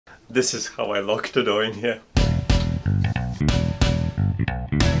This is how I lock the door in here.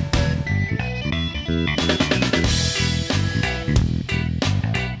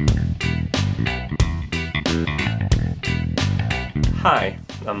 Hi,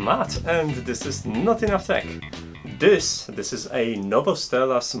 I'm Matt and this is NotEnoughTECH. This is a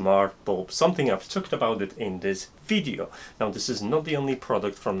Novostella smart bulb, something I've talked about it in this video. Now this is not the only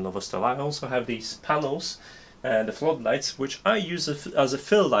product from Novostella. I also have these panels and the floodlights, which I use as a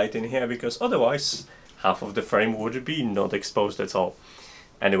fill light in here because otherwise half of the frame would be not exposed at all.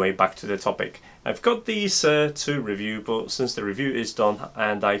 Anyway, back to the topic. I've got these to review, but since the review is done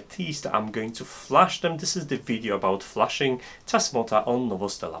and I teased I'm going to flash them, this is the video about flashing Tasmota on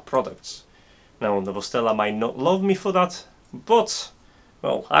Novostella products. Now Novostella might not love me for that, but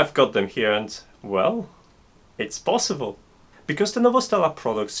well, I've got them here and well, it's possible. Because the Novostella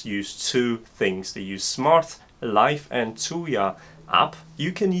products use two things. They use Smart Life and Tuya app.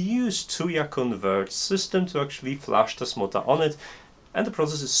 You can use tuya-convert system to actually flash Tasmota on it, and the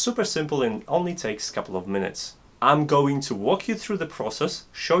process is super simple and only takes a couple of minutes. I'm going to walk you through the process,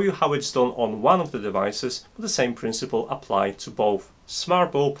 show you how it's done on one of the devices, but the same principle applied to both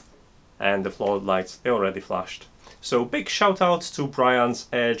smart bulb and the floodlights they already flashed. So big shout out to Brian's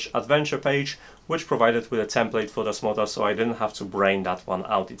Edge adventure page, which provided with a template for Tasmota, so I didn't have to brain that one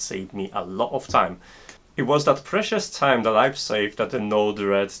out. It saved me a lot of time. It was that precious time that I've saved that the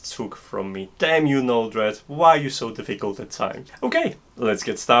Nodle took from me. Damn you Nodle, why are you so difficult at times? Okay, let's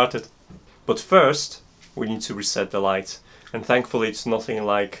get started. But first, we need to reset the light. And thankfully it's nothing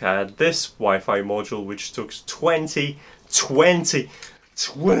like this Wi-Fi module, which took 20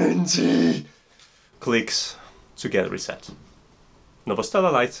 clicks to get reset.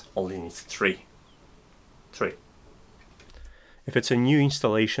 Novostella light only needs 3. If it's a new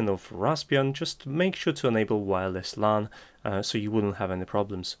installation of Raspbian, just make sure to enable wireless LAN so you wouldn't have any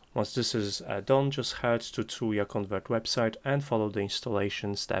problems. Once this is done, just head to tuya-convert website and follow the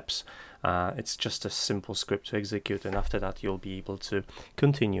installation steps. It's just a simple script to execute, and after that you'll be able to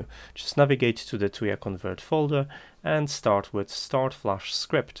continue. Just navigate to the tuya-convert folder and start with start flash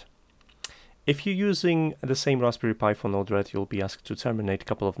script. If you're using the same Raspberry Pi for Node-RED, you'll be asked to terminate a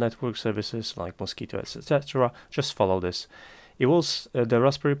couple of network services like Mosquito, etc. Just follow this. It will, the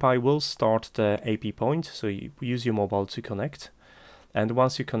Raspberry Pi will start the AP point, so you use your mobile to connect. And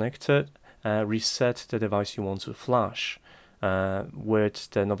once you connect it, reset the device you want to flash. With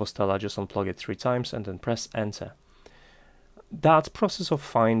the Novostella, just unplug it 3 times and then press enter. That process of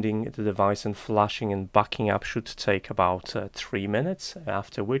finding the device and flashing and backing up should take about 3 minutes,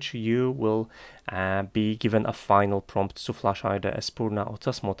 after which you will be given a final prompt to flash either Espurna or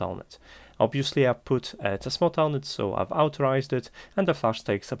Tasmota on it. Obviously I put Tasmota on it, so I've authorized it, and the flash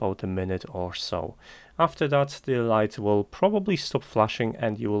takes about a minute or so. After that the light will probably stop flashing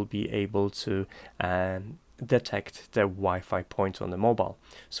and you will be able to detect the Wi-Fi point on the mobile.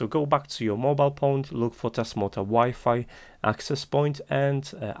 So go back to your mobile point, look for Tasmota Wi-Fi access point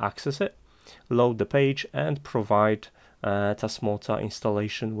and access it. Load the page and provide Tasmota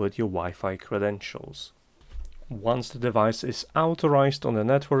installation with your Wi-Fi credentials. Once the device is authorized on the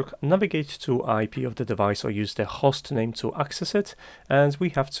network, navigate to IP of the device or use the host name to access it, and we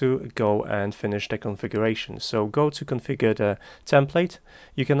have to go and finish the configuration. So go to configure the template.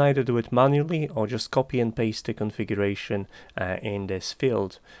 You can either do it manually or just copy and paste the configuration in this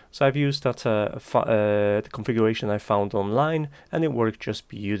field. So I've used that the configuration I found online, and it worked just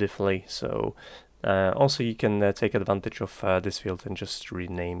beautifully. So also you can take advantage of this field and just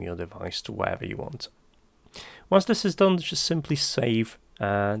rename your device to wherever you want. Once this is done, just simply save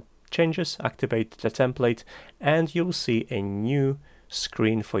changes, activate the template, and you'll see a new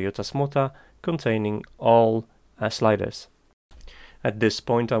screen for your Tasmota containing all sliders. At this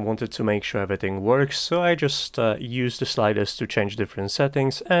point I wanted to make sure everything works, so I just used the sliders to change different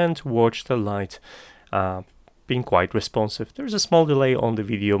settings and watch the light being quite responsive. There's a small delay on the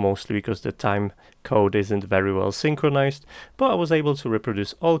video, mostly because the time code isn't very well synchronized, but I was able to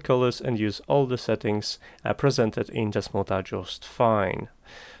reproduce all colors and use all the settings presented in Tasmota just fine.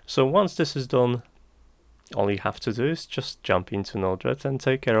 So once this is done, all you have to do is just jump into Node-RED and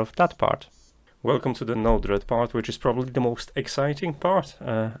take care of that part. Welcome to the Node-RED part, which is probably the most exciting part,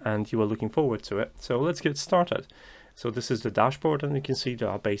 and you are looking forward to it. So let's get started. So this is the dashboard, and you can see there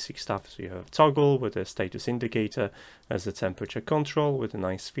are basic stuff. So you have a toggle with a status indicator as the temperature control with a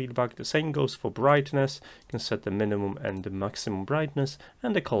nice feedback. The same goes for brightness. You can set the minimum and the maximum brightness,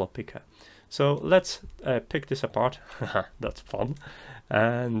 and the color picker. So let's pick this apart. That's fun.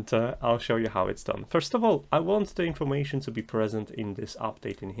 And I'll show you how it's done. First of all, I want the information to be present in this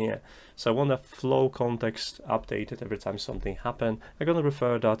update in here. So I want a flow context updated every time something happens. I'm going to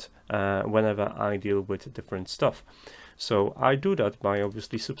refer that whenever I deal with different stuff. So I do that by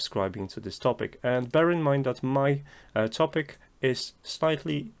obviously subscribing to this topic. And bear in mind that my topic is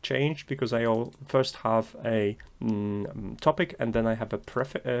slightly changed because I first have a topic and then I have a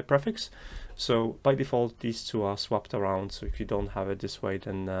prefix. So by default these two are swapped around, so if you don't have it this way,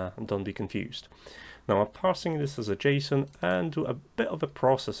 then don't be confused. Now I'm parsing this as a JSON and do a bit of a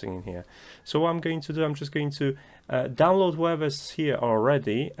processing in here. So what I'm going to do, I'm just going to download whatever's here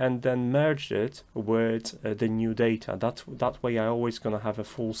already and then merge it with the new data. That way I always gonna have a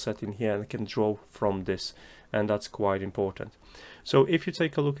full set in here and I can draw from this, and that's quite important. So if you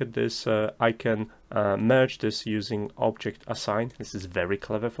take a look at this, I can merge this using object assign. This is a very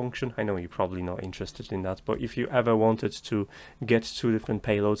clever function. I know you're probably not interested in that, but if you ever wanted to get two different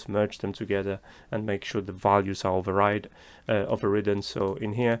payloads, merge them together and make sure the values are overridden. So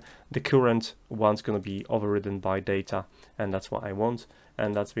in here, the current one's going to be overridden by data, and that's what I want.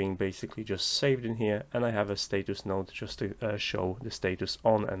 And that's being basically just saved in here. And I have a status node just to show the status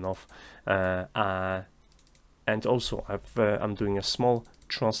on and off. And also I'm doing a small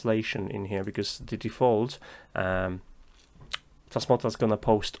translation in here because the default Tasmota is gonna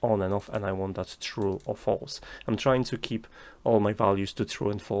post on and off, and I want that true or false. I'm trying to keep all my values to true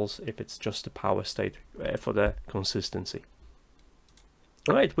and false if it's just a power state for the consistency.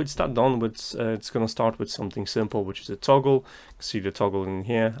 Alright, with that done, it's gonna start with something simple, which is a toggle. You can see the toggle in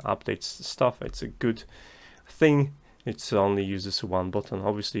here updates stuff. It's a good thing. It only uses one button.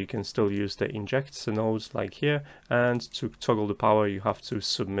 Obviously you can still use the inject nodes like here, and to toggle the power you have to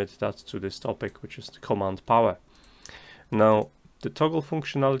submit that to this topic, which is the command power. Now the toggle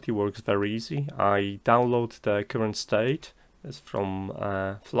functionality works very easy. I download the current state from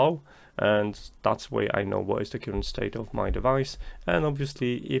Flow, and that's where I know what is the current state of my device. And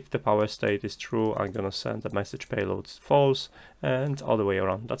obviously if the power state is true, I'm gonna send the message payload false, and all the way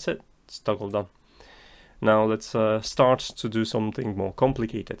around. That's it, it's toggle done. Now let's start to do something more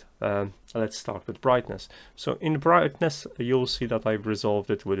complicated. Let's start with brightness. So in brightness, you'll see that I've resolved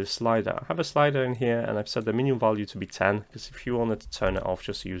it with a slider. I have a slider in here and I've set the minimum value to be 10, because if you wanted to turn it off,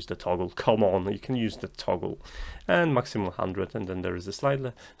 just use the toggle. Come on, you can use the toggle. And maximum 100, and then there is a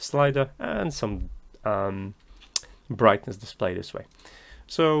slider and some brightness display this way.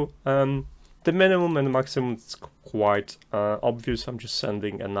 So the minimum and the maximum is quite obvious. I'm just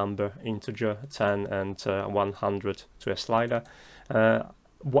sending a number, integer, 10 and 100 to a slider.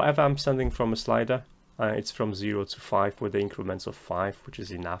 Whatever I'm sending from a slider, it's from 0 to 5 with the increments of 5, which is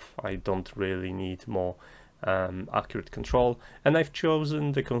enough. I don't really need more accurate control. And I've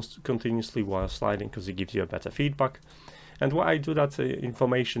chosen the continuously while sliding because it gives you a better feedback. And what I do, that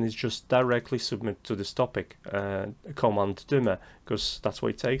information is just directly submit to this topic command dimmer, because that's what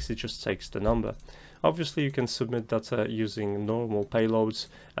it takes. It just takes the number. Obviously you can submit that using normal payloads,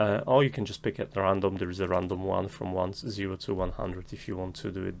 or you can just pick at random. There is a random one from 0 to 100 if you want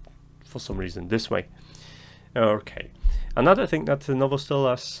to do it for some reason this way. Okay, another thing that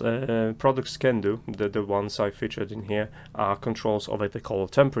Novostella's products can do, the ones I featured in here, are controls over the color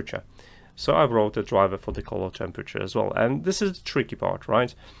temperature. So I wrote a driver for the color temperature as well, and this is the tricky part,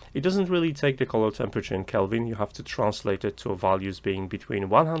 right? It doesn't really take the color temperature in Kelvin. You have to translate it to values being between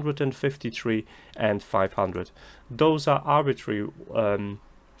 153 and 500. Those are arbitrary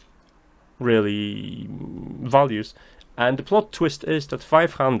really values, and the plot twist is that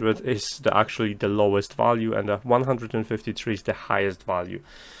 500 is actually the lowest value and the 153 is the highest value.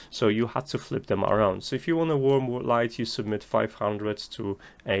 So you had to flip them around. So if you want a warm light, you submit 500 to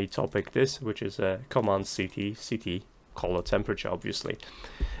a topic this, which is a command CT color temperature, obviously.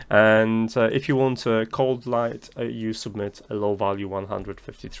 And if you want a cold light, you submit a low value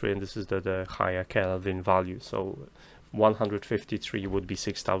 153, and this is the higher Kelvin value. So 153 would be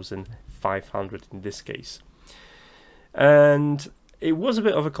 6500 in this case. And it was a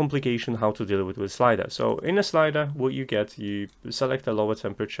bit of a complication how to deal with slider. So in a slider, what you get, you select a lower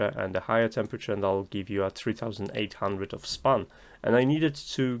temperature and a higher temperature, and that'll give you a 3800 of span. And I needed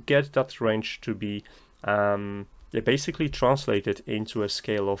to get that range to be basically translated into a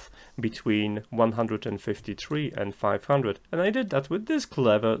scale of between 153 and 500. And I did that with this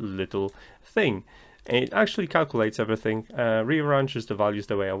clever little thing. It actually calculates everything, rearranges the values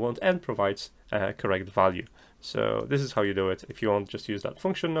the way I want, and provides a correct value. So this is how you do it. If you want, just use that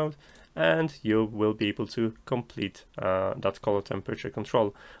function node, and you will be able to complete that color temperature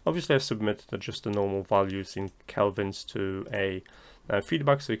control. Obviously, I submitted just the normal values in kelvins to a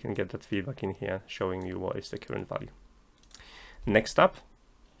feedback, so you can get that feedback in here showing you what is the current value. Next up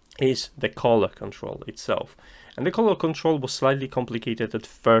is the color control itself. And the color control was slightly complicated at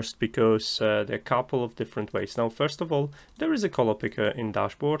first because there are a couple of different ways. Now, first of all, there is a color picker in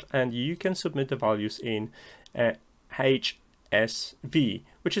dashboard, and you can submit the values in HSV,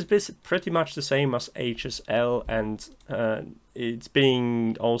 which is pretty much the same as HSL, and it's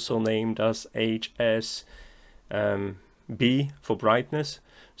being also named as HSB for brightness.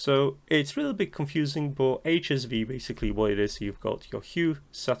 So it's really a bit confusing, but HSV, basically what it is, you've got your hue,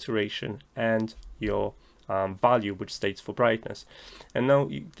 saturation, and your value, which states for brightness. And now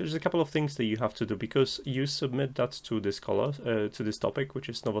there's a couple of things that you have to do, because you submit that to this color, to this topic, which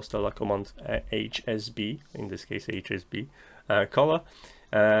is Novostella command HSB, in this case HSB color.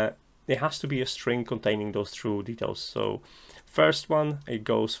 It has to be a string containing those true details. So first one, it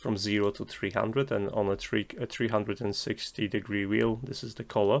goes from 0 to 300, and on a 360-degree wheel, this is the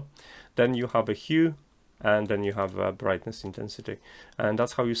color. Then you have a hue, and then you have brightness intensity, and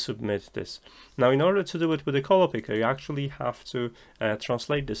that's how you submit this. Now, in order to do it with the color picker, you actually have to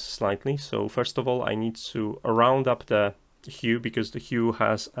translate this slightly. So first of all, I need to round up the hue, because the hue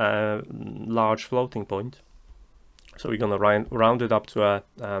has a large floating point. So we're gonna round it up to a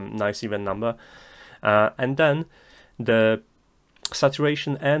nice even number, and then the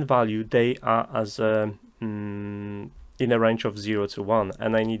saturation and value, they are as in a range of 0 to 1,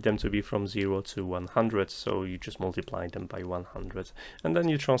 and I need them to be from 0 to 100, so you just multiply them by 100, and then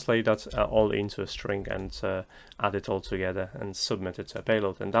you translate that all into a string and add it all together and submit it to a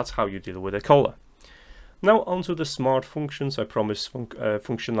payload, and that's how you deal with a color. Now onto the smart functions. I promised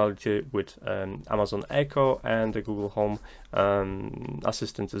functionality with Amazon Echo and the Google Home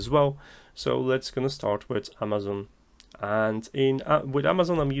Assistant as well, so let's gonna start with Amazon. And with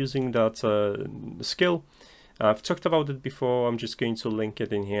Amazon, I'm using that skill. I've talked about it before. I'm just going to link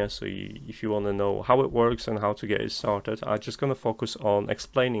it in here, so if you want to know how it works and how to get it started, I'm just going to focus on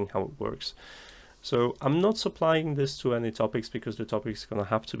explaining how it works. So I'm not supplying this to any topics, because the topics are going to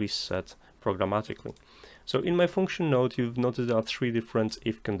have to be set programmatically. So in my function node, you've noticed there are 3 different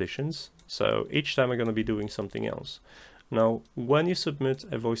if conditions. So each time I'm going to be doing something else. Now, when you submit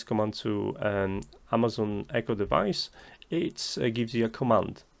a voice command to an Amazon Echo device, it gives you a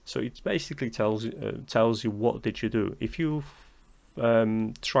command. So it basically tells you what did you do. If you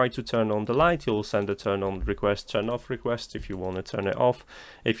try to turn on the light, you'll send a turn on request, turn off request. If you want to turn it off,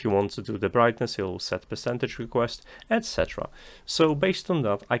 if you want to do the brightness, you'll set percentage request, etc. So based on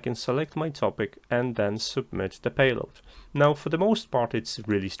that, I can select my topic and then submit the payload. Now, for the most part, it's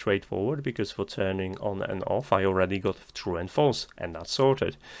really straightforward, because for turning on and off, I already got true and false, and that's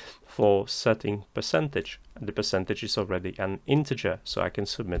sorted. For setting percentage, the percentage is already an integer, so I can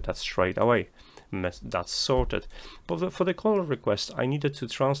submit that straight away. That's sorted. But for the color request, I needed to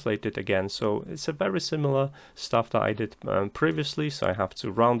translate it again, so it's a very similar stuff that I did previously. So I have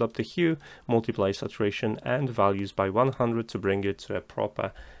to round up the hue, multiply saturation and values by 100 to bring it to a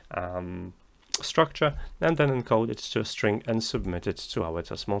proper structure, and then encode it to a string and submit it to our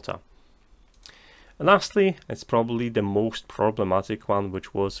Tasmota. Lastly, it's probably the most problematic one,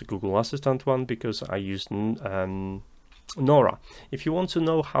 which was the Google Assistant one, because I used Nora. If you want to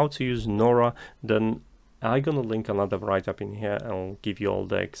know how to use Nora, then I'm gonna link another write-up in here and I'll give you all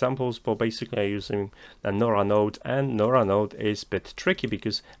the examples, but basically I'm using a Nora node, and Nora node is a bit tricky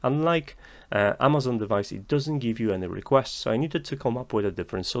because unlike Amazon device, it doesn't give you any requests, so I needed to come up with a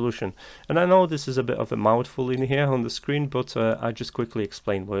different solution. And I know this is a bit of a mouthful in here on the screen, but I just quickly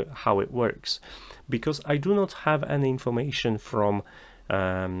explain how it works. Because I do not have any information from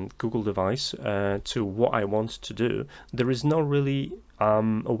Google device to what I want to do, there is no really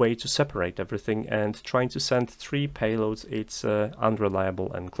a way to separate everything, and trying to send 3 payloads, it's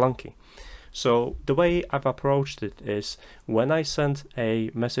unreliable and clunky. So the way I've approached it is, when I send a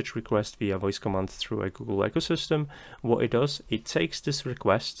message request via voice command through a Google ecosystem, what it does, it takes this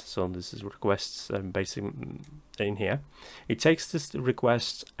request, so this is requests basically in here, it takes this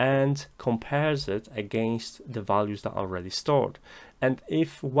request and compares it against the values that are already stored. And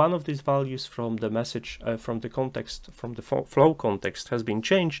if one of these values from the message, from the context, from the flow context has been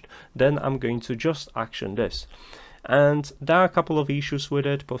changed, then I'm going to just action this. And there are a couple of issues with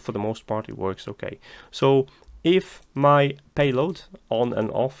it, but for the most part it works okay. So if my payload on and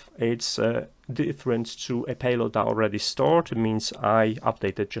off, it's different to a payload that already stored, it means I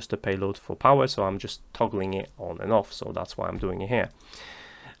updated just a payload for power, so I'm just toggling it on and off, so that's why I'm doing it here.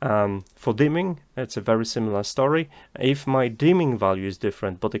 For dimming, it's a very similar story. If my dimming value is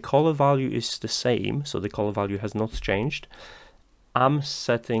different, but the color value is the same, so the color value has not changed, I'm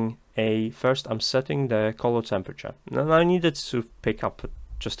setting the color temperature. And I needed to pick up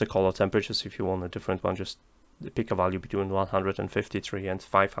just the color temperatures. If you want a different one, just pick a value between 153 and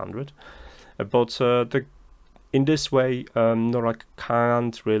 500. But in this way, NotEnoughTECH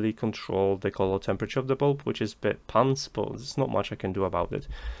can't really control the color temperature of the bulb, which is a bit pants, but there's not much I can do about it.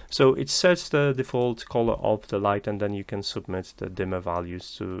 So it sets the default color of the light, and then you can submit the dimmer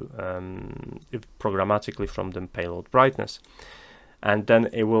values to programmatically from the payload brightness. And then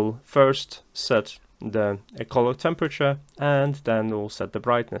it will first set the color temperature, and then it will set the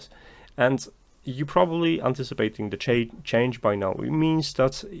brightness. And you're probably anticipating the change by now. It means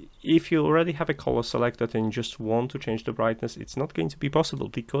that if you already have a color selected and you just want to change the brightness, it's not going to be possible,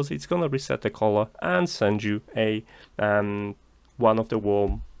 because it's going to reset the color and send you a one of the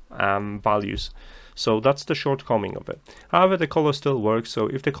warm values. So that's the shortcoming of it. However, the color still works. So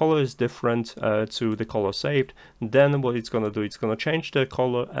if the color is different to the color saved, then what it's going to do, it's going to change the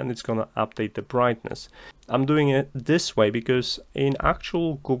color and it's going to update the brightness. I'm doing it this way because in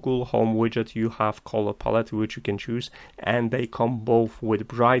actual Google Home widget you have color palette which you can choose, and they come both with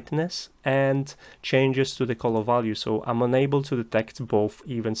brightness and changes to the color value. So I'm unable to detect both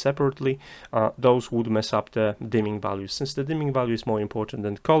even separately. Those would mess up the dimming values. Since the dimming value is more important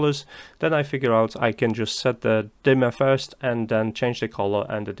than colors, then I figure out I can just set the dimmer first and then change the color,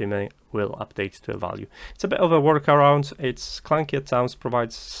 and the dimmer will update to a value. It's a bit of a workaround. It's clunky at times,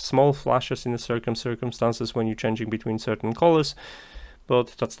 provides small flashes in certain circumstances when you're changing between certain colors,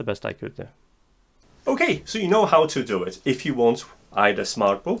 but that's the best I could do. Okay, so you know how to do it. If you want either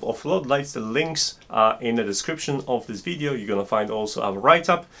smart bulb or floodlights, the links are in the description of this video. You're gonna find also a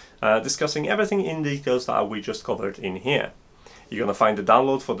write-up discussing everything in details that we just covered in here. You're gonna find the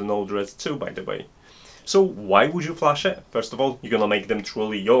download for the Nodle too, by the way. So why would you flash it? First of all, you're gonna make them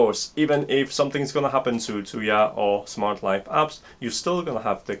truly yours. Even if something's gonna happen to Tuya or Smart Life apps, you're still gonna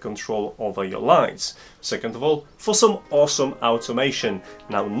have the control over your lights. Second of all, for some awesome automation.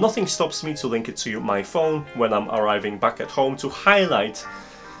 Now, nothing stops me to link it to my phone when I'm arriving back at home to highlight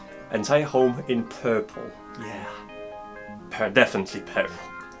entire home in purple. Yeah, definitely purple.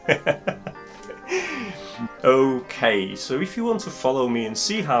 Okay, so if you want to follow me and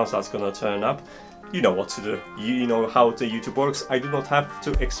see how that's gonna turn up, you know what to do. You know how the YouTube works. I do not have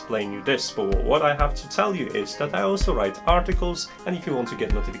to explain you this, but what I have to tell you is that I also write articles, and if you want to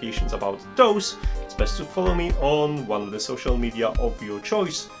get notifications about those, it's best to follow me on one of the social media of your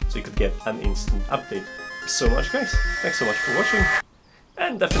choice, so you could get an instant update. So much guys, thanks so much for watching,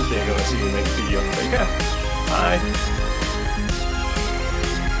 and definitely I'm gonna see you in the next video. Take care, bye!